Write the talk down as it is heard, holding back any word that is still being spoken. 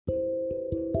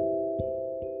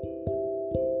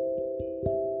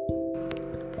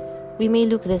We may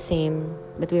look the same,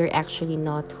 but we're actually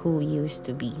not who we used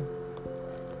to be.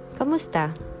 Kamusta?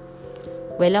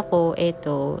 Well, ako,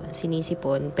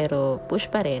 sinisipon, pero push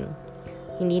pa rin.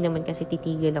 Hindi naman kasi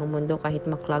titigil ang mundo kahit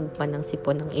maklag pa ng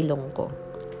sipon ng ilong ko.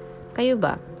 Kayo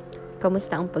ba?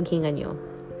 Kamusta ang paghinga nyo?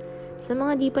 Sa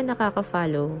mga di pa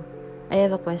nakaka-follow, I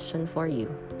have a question for you.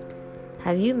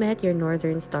 Have you met your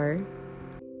northern star?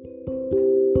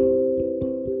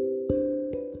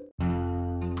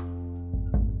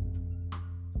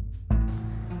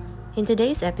 In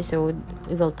today's episode,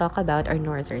 we will talk about our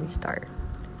northern star.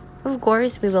 Of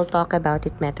course, we will talk about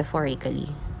it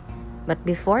metaphorically. But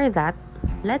before that,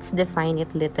 let's define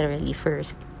it literally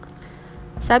first.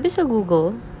 Sabi sa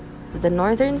Google, the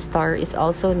northern star is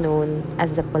also known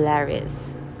as the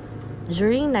Polaris.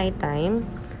 During nighttime,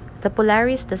 the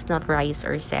Polaris does not rise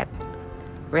or set.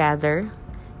 Rather,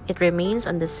 it remains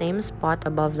on the same spot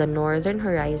above the northern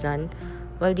horizon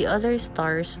while the other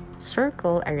stars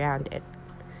circle around it.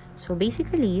 So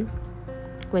basically,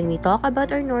 when we talk about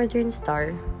our northern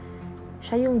star,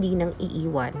 siya yung di nang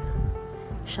iiwan.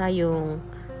 Siya yung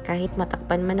kahit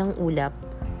matakpan man ng ulap,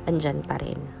 andyan pa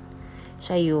rin.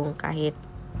 Siya yung kahit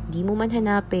di mo man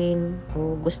hanapin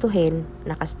o gustuhin,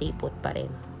 nakastay put pa rin.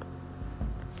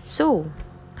 So,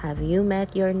 have you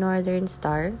met your northern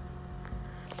star?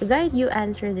 To guide you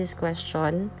answer this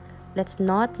question, let's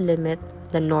not limit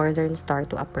the northern star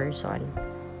to a person,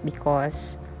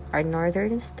 because our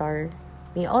northern star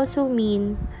may also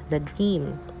mean the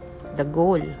dream, the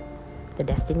goal, the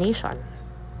destination.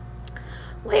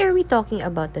 Why are we talking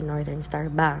about the northern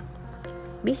star ba?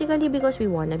 Basically because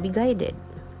we wanna be guided.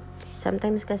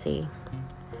 Sometimes kasi,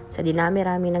 sa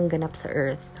dinami-rami ng ganap sa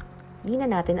earth, di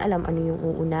na natin alam ano yung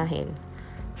uunahin.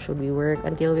 Should we work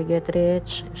until we get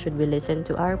rich? Should we listen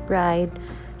to our pride?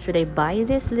 Should I buy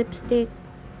this lipstick?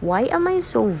 Why am I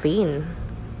so vain?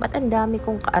 Ba't ang dami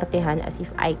kong kaartehan as if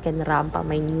I can rampa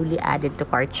my newly added to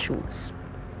cart shoes?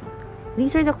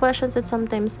 These are the questions that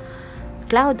sometimes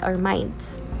cloud our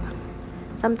minds.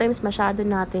 Sometimes masyado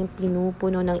natin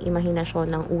pinupuno ng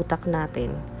imahinasyon ng utak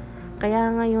natin.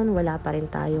 Kaya ngayon, wala pa rin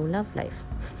tayong love life.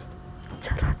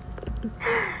 Charot.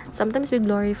 Sometimes we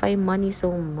glorify money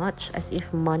so much as if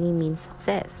money means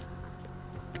success.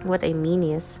 What I mean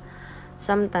is,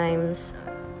 sometimes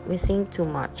we think too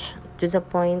much to the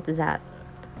point that,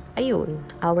 ayun,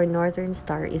 our northern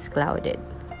star is clouded.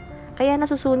 Kaya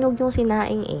nasusunog yung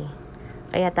sinaing eh.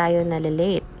 Kaya tayo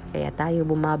nalalate. Kaya tayo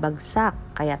bumabagsak.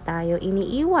 Kaya tayo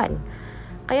iniiwan.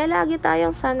 Kaya lagi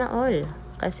tayong sana all.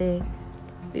 Kasi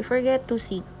we forget to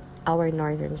seek our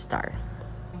northern star.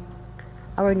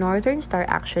 Our northern star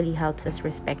actually helps us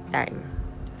respect time.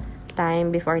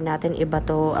 Time before natin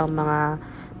ibato ang mga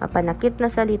mapanakit na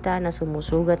salita na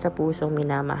sumusugat sa pusong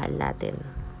minamahal natin.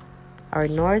 Our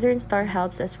northern star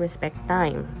helps us respect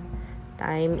time.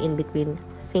 Time in between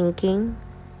thinking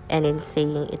and in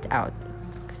saying it out.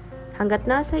 Hanggat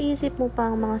nasa isip mo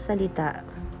pa ang mga salita,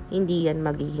 hindi yan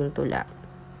magiging tula.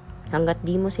 Hanggat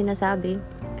di mo sinasabi,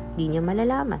 di niya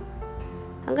malalaman.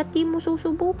 Hanggat di mo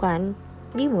susubukan,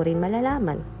 di mo rin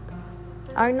malalaman.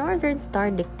 Our northern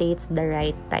star dictates the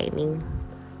right timing.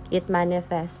 It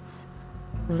manifests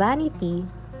vanity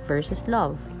versus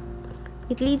love.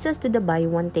 It leads us to the buy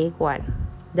one take one,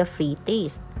 the free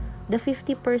taste, the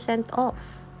 50%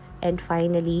 off, and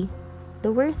finally,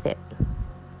 the worth it.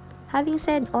 Having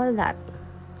said all that,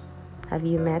 have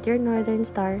you met your northern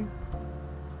star?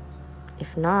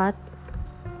 If not,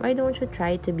 why don't you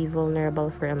try to be vulnerable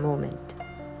for a moment?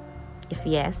 If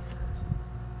yes,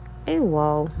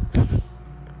 wow.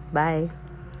 Bye.